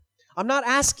before? I'm not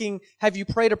asking, have you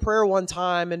prayed a prayer one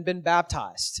time and been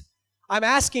baptized? I'm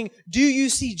asking, do you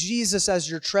see Jesus as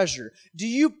your treasure? Do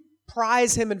you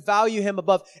prize him and value him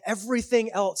above everything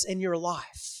else in your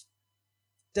life?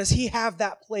 Does he have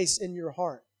that place in your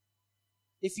heart?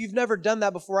 If you've never done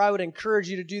that before, I would encourage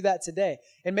you to do that today.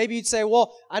 And maybe you'd say,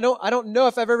 well, I don't know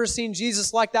if I've ever seen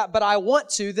Jesus like that, but I want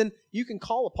to. Then you can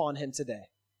call upon him today.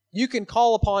 You can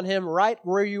call upon him right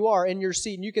where you are in your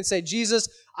seat. And you can say, Jesus,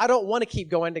 I don't want to keep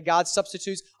going to God's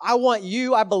substitutes. I want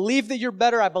you. I believe that you're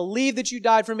better. I believe that you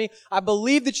died for me. I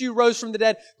believe that you rose from the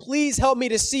dead. Please help me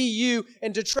to see you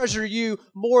and to treasure you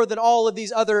more than all of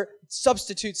these other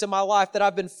substitutes in my life that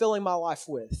I've been filling my life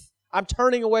with. I'm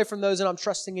turning away from those and I'm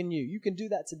trusting in you. You can do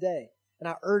that today. And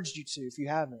I urge you to if you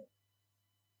haven't.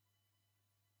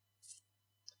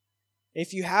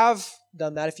 If you have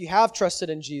done that, if you have trusted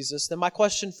in Jesus, then my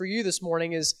question for you this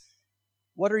morning is,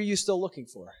 what are you still looking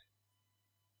for?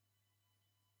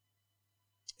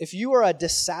 If you are a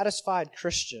dissatisfied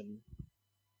Christian,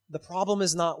 the problem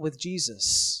is not with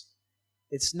Jesus.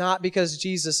 It's not because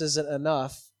Jesus isn't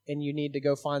enough and you need to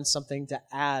go find something to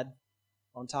add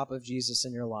on top of Jesus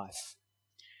in your life.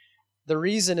 The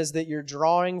reason is that you're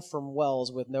drawing from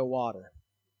wells with no water.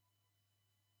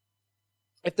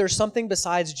 If there's something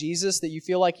besides Jesus that you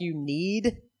feel like you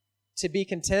need to be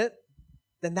content,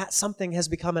 then that something has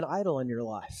become an idol in your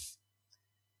life.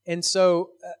 And so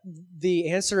the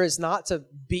answer is not to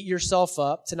beat yourself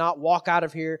up, to not walk out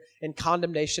of here in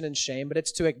condemnation and shame, but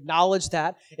it's to acknowledge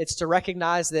that. It's to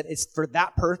recognize that it's for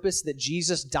that purpose that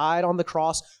Jesus died on the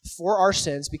cross for our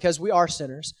sins, because we are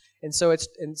sinners. And so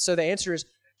the answer is,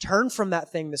 turn from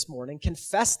that thing this morning,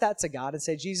 confess that to God and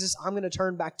say, Jesus, I'm going to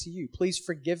turn back to you. Please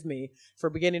forgive me for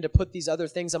beginning to put these other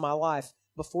things in my life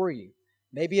before you.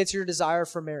 Maybe it's your desire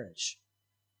for marriage.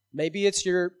 Maybe it's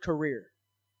your career.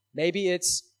 Maybe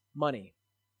it's money.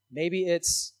 Maybe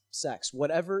it's sex.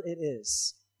 Whatever it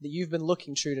is that you've been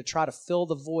looking to try to fill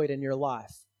the void in your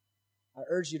life, I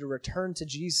urge you to return to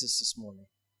Jesus this morning.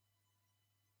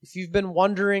 If you've been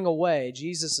wandering away,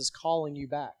 Jesus is calling you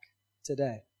back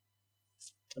today.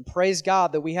 And praise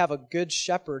God that we have a good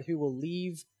shepherd who will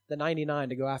leave the 99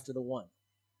 to go after the one.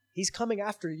 He's coming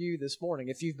after you this morning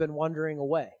if you've been wandering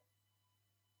away.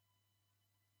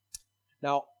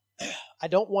 Now, I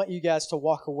don't want you guys to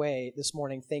walk away this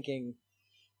morning thinking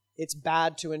it's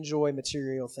bad to enjoy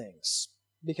material things,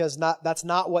 because that's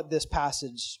not what this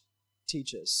passage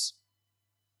teaches.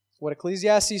 What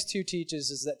Ecclesiastes 2 teaches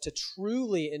is that to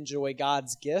truly enjoy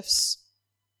God's gifts,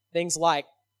 things like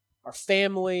our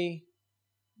family,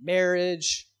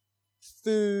 marriage,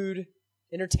 food,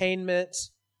 entertainment,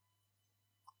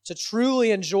 to truly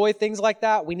enjoy things like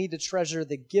that, we need to treasure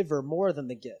the giver more than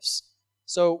the gifts.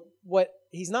 So what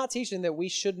he's not teaching that we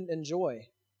shouldn't enjoy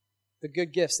the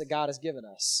good gifts that God has given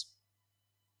us.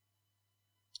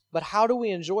 But how do we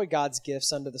enjoy God's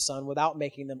gifts under the sun without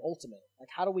making them ultimate? Like,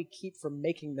 how do we keep from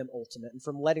making them ultimate and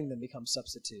from letting them become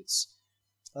substitutes?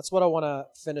 That's what I want to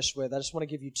finish with. I just want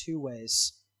to give you two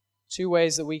ways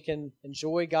that we can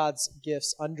enjoy God's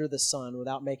gifts under the sun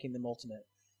without making them ultimate.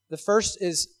 The first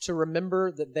is to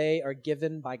remember that they are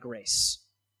given by grace.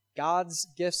 God's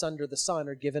gifts under the sun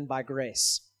are given by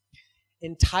grace.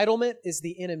 Entitlement is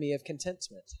the enemy of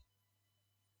contentment.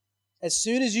 As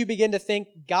soon as you begin to think,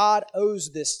 God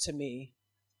owes this to me,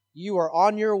 you are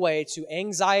on your way to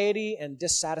anxiety and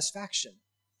dissatisfaction.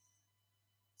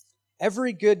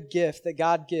 Every good gift that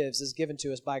God gives is given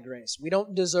to us by grace. We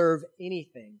don't deserve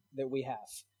anything that we have.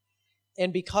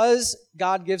 And because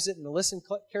God gives it, and listen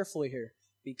carefully here,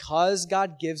 because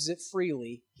God gives it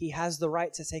freely, He has the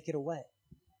right to take it away.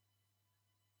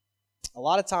 A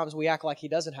lot of times we act like He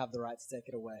doesn't have the right to take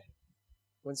it away.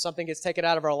 When something gets taken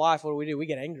out of our life, what do? We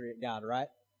get angry at God, right?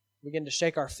 We begin to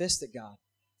shake our fist at God.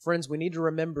 Friends, we need to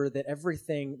remember that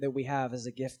everything that we have is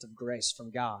a gift of grace from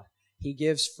God. He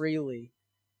gives freely,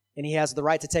 and He has the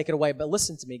right to take it away. But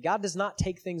listen to me, God does not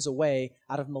take things away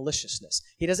out of maliciousness.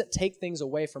 He doesn't take things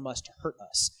away from us to hurt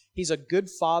us. He's a good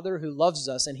Father who loves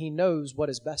us, and He knows what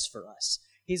is best for us.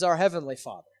 He's our Heavenly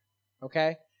Father,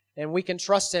 okay? And we can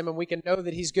trust Him, and we can know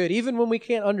that He's good, even when we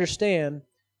can't understand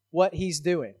what He's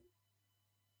doing.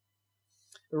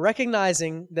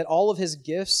 Recognizing that all of His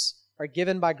gifts are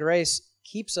given by grace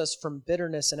keeps us from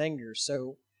bitterness and anger.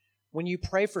 So when you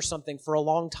pray for something for a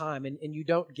long time and you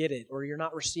don't get it, or you're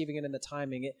not receiving it in the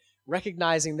timing,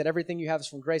 recognizing that everything you have is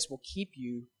from grace will keep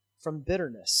you from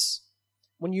bitterness.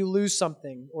 When you lose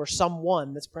something or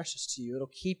someone that's precious to you, it'll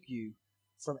keep you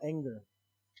from anger.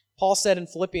 Paul said in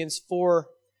Philippians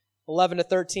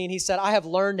 4:11-13, he said, I have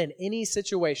learned in any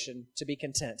situation to be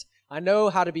content. I know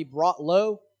how to be brought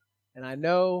low, and I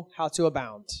know how to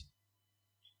abound.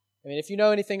 I mean, if you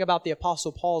know anything about the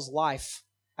Apostle Paul's life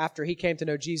after he came to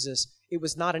know Jesus, it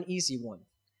was not an easy one.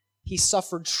 He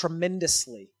suffered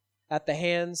tremendously at the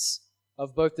hands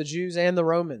of both the Jews and the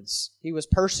Romans. He was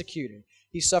persecuted.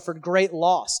 He suffered great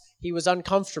loss. He was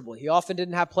uncomfortable. He often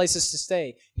didn't have places to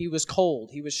stay. He was cold.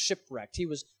 He was shipwrecked. He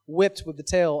was whipped with the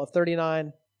tail of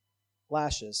 39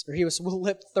 lashes. Or he was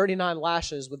whipped 39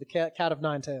 lashes with the cat of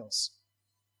nine tails.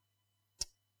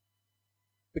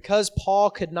 Because Paul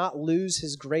could not lose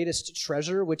his greatest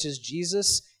treasure, which is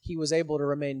Jesus, he was able to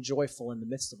remain joyful in the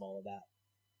midst of all of that.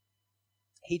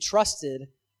 He trusted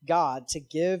God to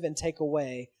give and take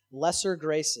away lesser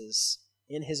graces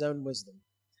in his own wisdom.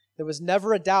 There was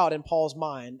never a doubt in Paul's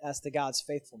mind as to God's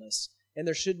faithfulness, and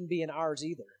there shouldn't be in ours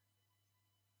either.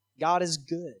 God is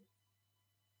good.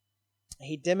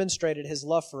 He demonstrated his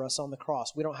love for us on the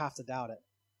cross. We don't have to doubt it.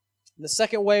 And the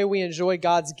second way we enjoy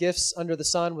God's gifts under the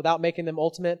sun without making them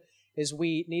ultimate is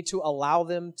we need to allow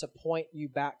them to point you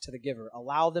back to the giver.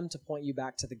 Allow them to point you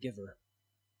back to the giver.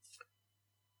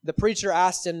 The preacher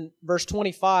asked in verse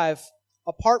 25,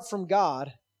 apart from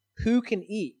God, who can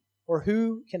eat or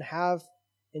who can have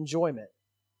enjoyment?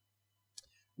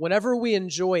 Whenever we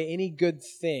enjoy any good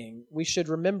thing, we should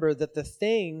remember that the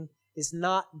thing is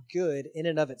not good in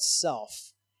and of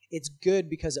itself. It's good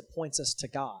because it points us to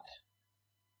God.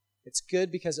 It's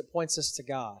good because it points us to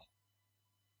God.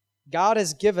 God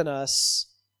has given us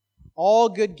all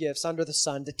good gifts under the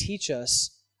sun to teach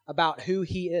us about who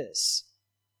He is.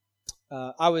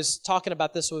 I was talking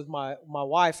about this with my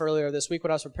wife earlier this week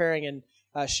when I was preparing,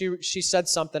 and she said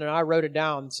something, and I wrote it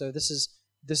down. So this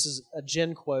is a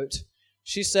Jen quote.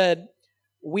 She said,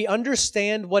 "We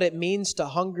understand what it means to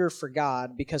hunger for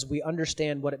God because we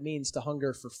understand what it means to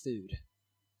hunger for food."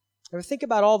 Ever think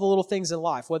about all the little things in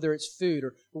life, whether it's food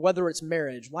or whether it's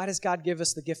marriage. Why does God give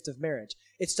us the gift of marriage?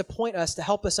 It's to point us, to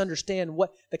help us understand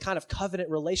what the kind of covenant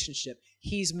relationship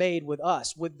He's made with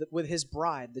us, with His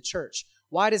bride, the church.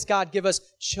 Why does God give us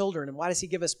children, and why does He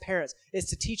give us parents? It's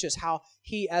to teach us how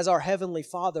He, as our Heavenly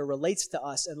Father, relates to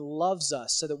us and loves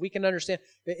us so that we can understand.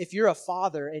 If you're a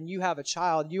father and you have a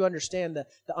child, you understand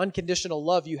the unconditional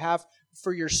love you have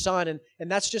for your son,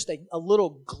 and that's just a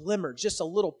little glimmer, just a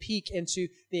little peek into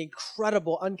the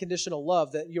incredible unconditional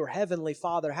love that your Heavenly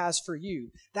Father has for you.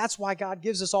 That's why God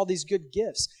gives us all these good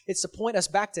gifts. It's to point us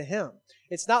back to Him.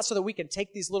 It's not so that we can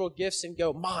take these little gifts and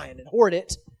go mine and hoard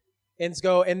it,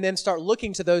 and then start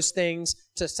looking to those things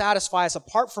to satisfy us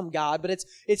apart from God, but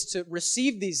it's to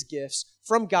receive these gifts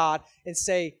from God and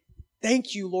say,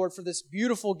 thank you, Lord, for this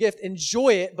beautiful gift.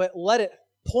 Enjoy it, but let it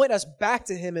point us back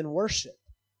to Him in worship.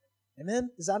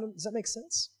 Amen? Does that make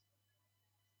sense?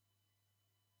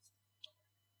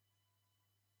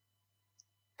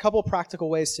 A couple practical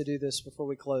ways to do this before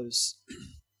we close.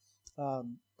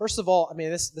 First of all,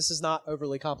 this is not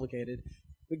overly complicated,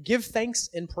 but give thanks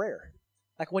in prayer.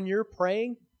 Like when you're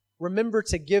praying, remember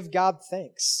to give God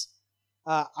thanks.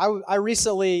 I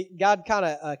recently, God kind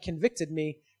of convicted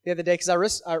me the other day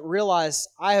because I realized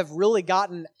I have really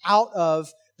gotten out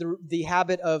of the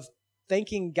habit of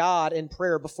thanking God in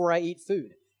prayer before I eat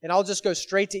food. And I'll just go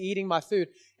straight to eating my food.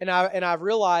 And I've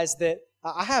realized that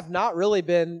I have not really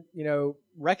been,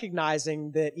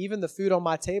 recognizing that even the food on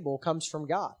my table comes from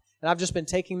God. And I've just been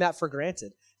taking that for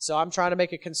granted. So I'm trying to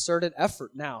make a concerted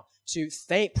effort now to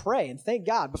pray and thank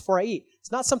God before I eat.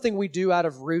 It's not something we do out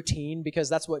of routine because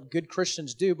that's what good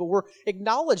Christians do, but we're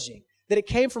acknowledging that it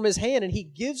came from His hand and He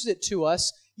gives it to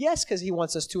us, yes, because He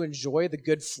wants us to enjoy the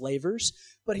good flavors,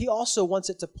 but He also wants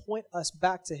it to point us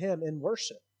back to Him in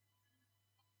worship.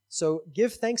 So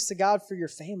give thanks to God for your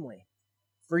family,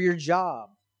 for your job,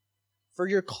 for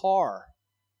your car,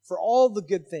 for all the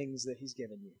good things that He's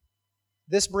given you.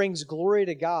 This brings glory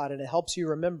to God, and it helps you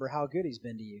remember how good He's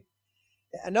been to you.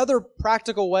 Another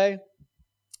practical way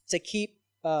to keep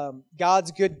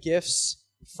God's good gifts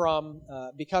from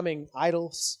becoming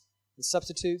idols and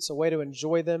substitutes, a way to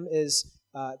enjoy them, is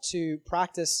to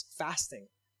practice fasting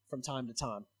from time to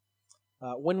time.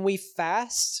 When we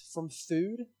fast from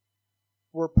food,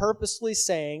 we're purposely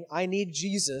saying, I need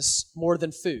Jesus more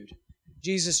than food.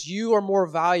 Jesus, you are more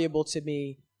valuable to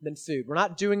me than food. We're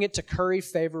not doing it to curry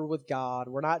favor with God.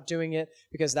 We're not doing it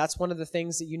because that's one of the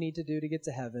things that you need to do to get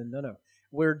to heaven. No.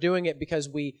 We're doing it because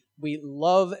we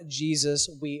love Jesus.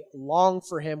 We long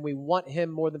for Him. We want Him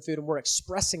more than food, and we're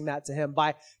expressing that to Him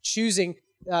by choosing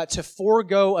to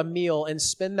forego a meal and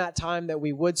spend that time that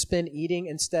we would spend eating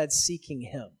instead seeking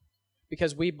Him.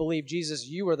 Because we believe, Jesus,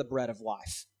 you are the bread of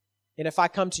life. And if I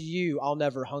come to you, I'll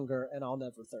never hunger and I'll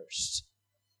never thirst.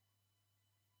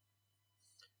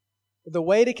 The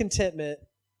way to contentment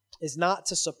is not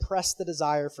to suppress the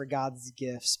desire for God's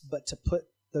gifts, but to put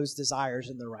those desires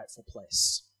in their rightful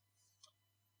place.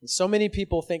 And so many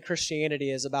people think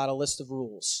Christianity is about a list of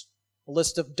rules. a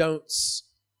list of don'ts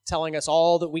telling us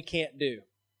all that we can't do,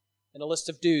 and a list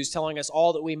of do's telling us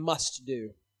all that we must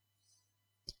do.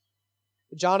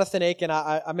 Jonathan Aiken,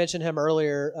 I mentioned him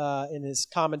earlier in his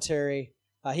commentary.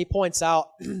 He points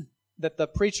out that the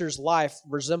preacher's life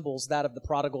resembles that of the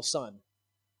prodigal son.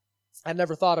 I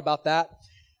never thought about that.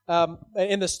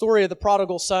 In the story of the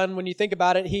prodigal son, when you think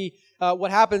about it,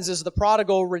 what happens is the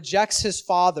prodigal rejects his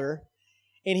father,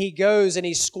 and he goes and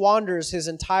he squanders his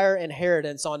entire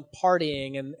inheritance on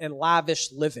partying and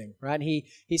lavish living. Right? And he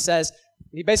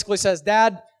basically says,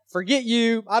 "Dad, forget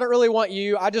you. I don't really want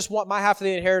you. I just want my half of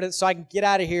the inheritance so I can get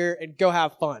out of here and go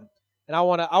have fun. And I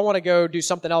want to go do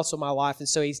something else with my life." And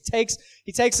so he takes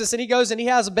this and he goes and he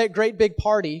has a great big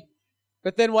party.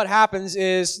 But then what happens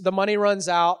is the money runs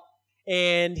out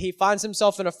and he finds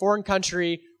himself in a foreign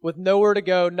country with nowhere to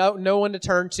go, no one to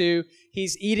turn to.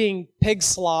 He's eating pig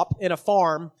slop in a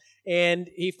farm, and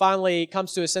he finally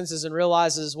comes to his senses and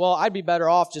realizes, well, I'd be better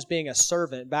off just being a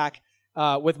servant back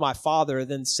with my father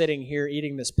than sitting here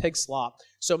eating this pig slop.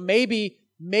 So maybe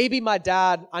my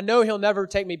dad, I know he'll never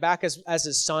take me back as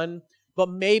his son, but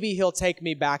maybe he'll take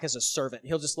me back as a servant.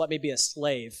 He'll just let me be a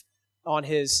slave on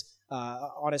his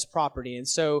property. And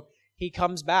so he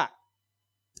comes back.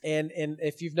 And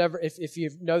if you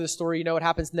know the story, you know what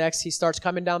happens next. He starts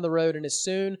coming down the road, and as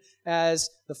soon as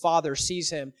the father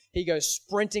sees him, he goes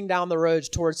sprinting down the road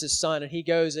towards his son, and he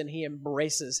goes and he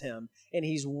embraces him, and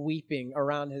he's weeping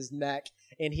around his neck,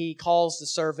 and he calls the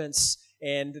servants,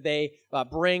 and they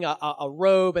bring a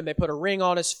robe, and they put a ring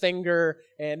on his finger,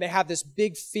 and they have this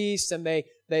big feast, and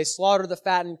they slaughter the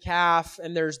fattened calf,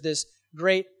 and there's this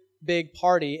great big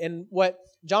party. And what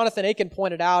Jonathan Aiken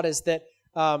pointed out is that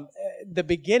the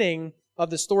beginning of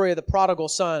the story of the prodigal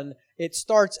son, it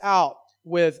starts out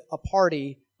with a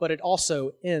party, but it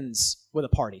also ends with a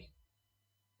party.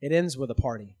 It ends with a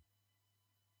party.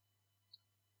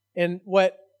 And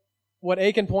what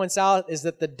Aiken points out is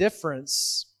that the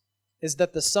difference is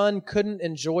that the son couldn't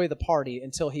enjoy the party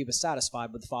until he was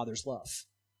satisfied with the father's love.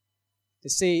 You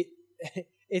see,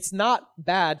 it's not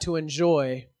bad to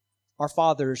enjoy our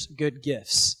Father's good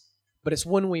gifts, but it's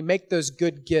when we make those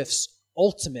good gifts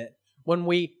ultimate, when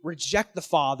we reject the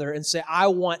Father and say, I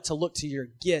want to look to your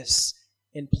gifts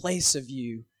in place of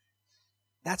you,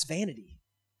 that's vanity.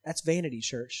 That's vanity,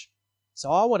 church. So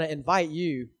I want to invite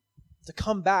you to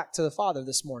come back to the Father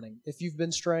this morning if you've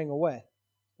been straying away,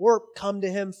 or come to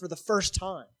Him for the first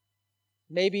time.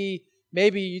 Maybe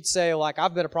you'd say, like,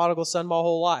 I've been a prodigal son my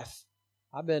whole life.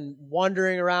 I've been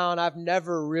wandering around. I've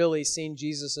never really seen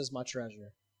Jesus as my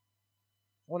treasure.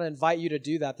 I want to invite you to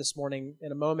do that this morning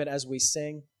in a moment as we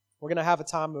sing. We're going to have a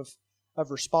time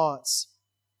of response.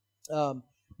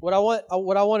 What I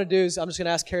want to do is I'm just going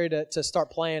to ask Carrie to start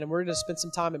playing, and we're going to spend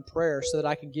some time in prayer so that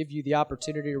I can give you the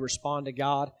opportunity to respond to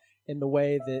God in the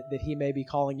way that He may be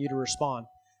calling you to respond.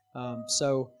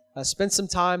 So spend some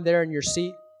time there in your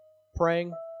seat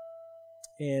praying,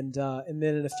 and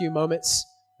then in a few moments,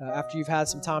 after you've had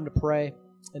some time to pray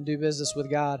and do business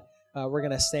with God, we're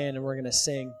going to stand and we're going to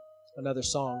sing another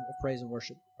song of praise and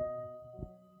worship.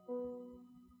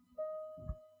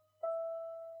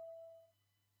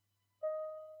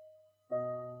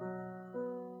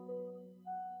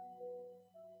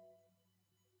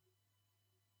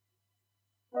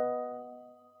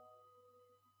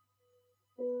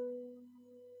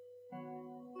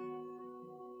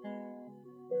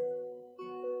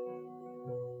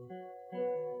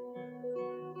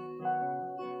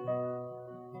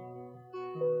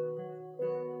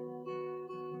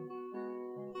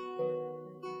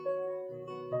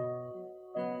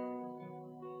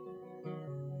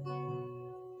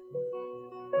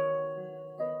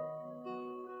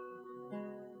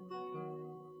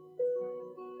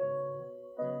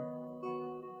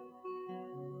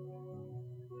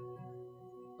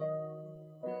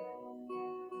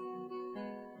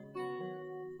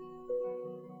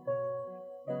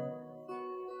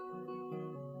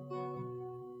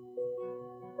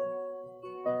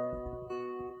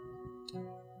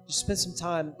 Just spend some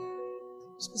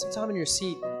time in your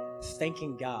seat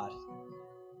thanking God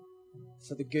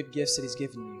for the good gifts that He's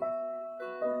given you.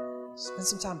 Spend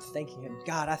some time thanking Him.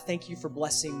 God, I thank you for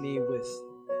blessing me with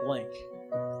blank.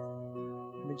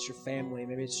 Maybe it's your family,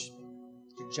 maybe it's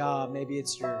your job, maybe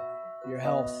it's your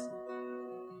health.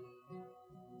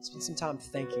 Spend some time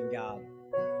thanking God,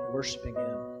 worshiping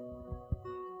Him.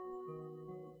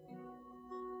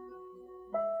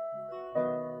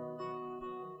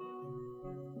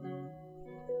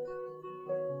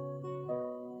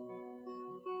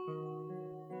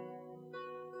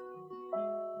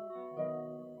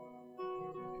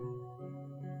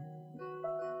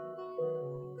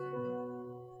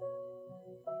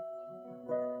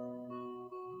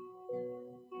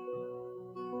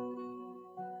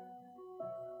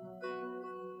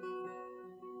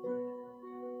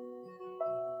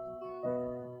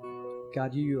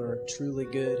 God, you are truly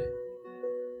good.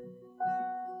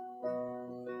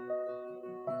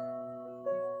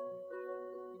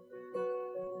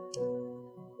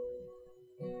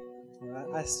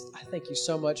 I thank you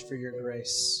so much for your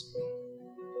grace.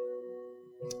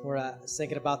 Lord, I was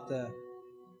thinking about the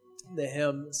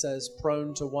hymn that says,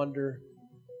 prone to wonder,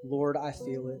 Lord, I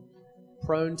feel it.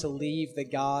 Prone to leave the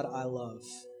God I love.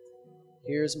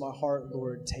 Here's my heart,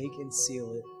 Lord, take and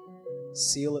seal it.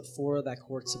 Seal it for thy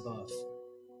courts above.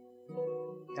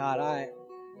 God, I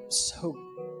am so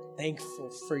thankful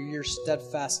for your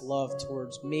steadfast love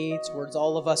towards me, towards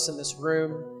all of us in this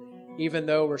room, even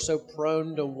though we're so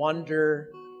prone to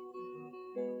wonder,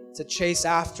 to chase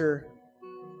after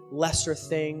lesser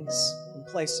things in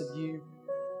place of you.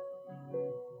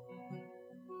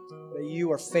 But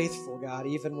you are faithful, God,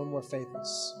 even when we're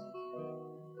faithless.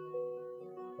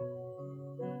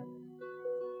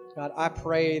 God, I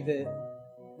pray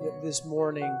that this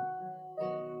morning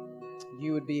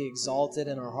you would be exalted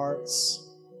in our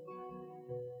hearts,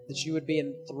 that you would be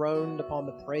enthroned upon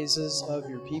the praises of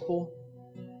your people.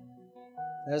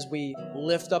 As we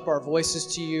lift up our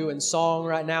voices to you in song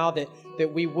right now, that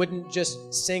we wouldn't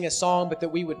just sing a song, but that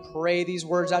we would pray these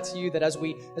words out to you, that as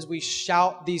we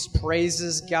shout these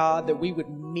praises, God, that we would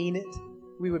mean it.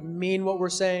 We would mean what we're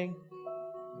saying.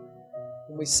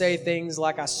 When we say things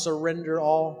like, I surrender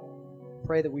all,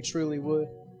 pray that we truly would.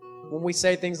 When we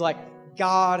say things like,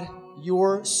 God,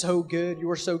 you're so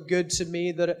good to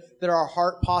me, that our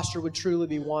heart posture would truly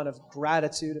be one of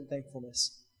gratitude and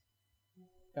thankfulness.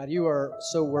 God, you are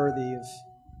so worthy of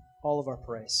all of our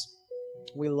praise.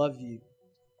 We love you.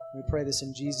 We pray this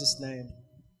in Jesus' name.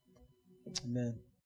 Amen.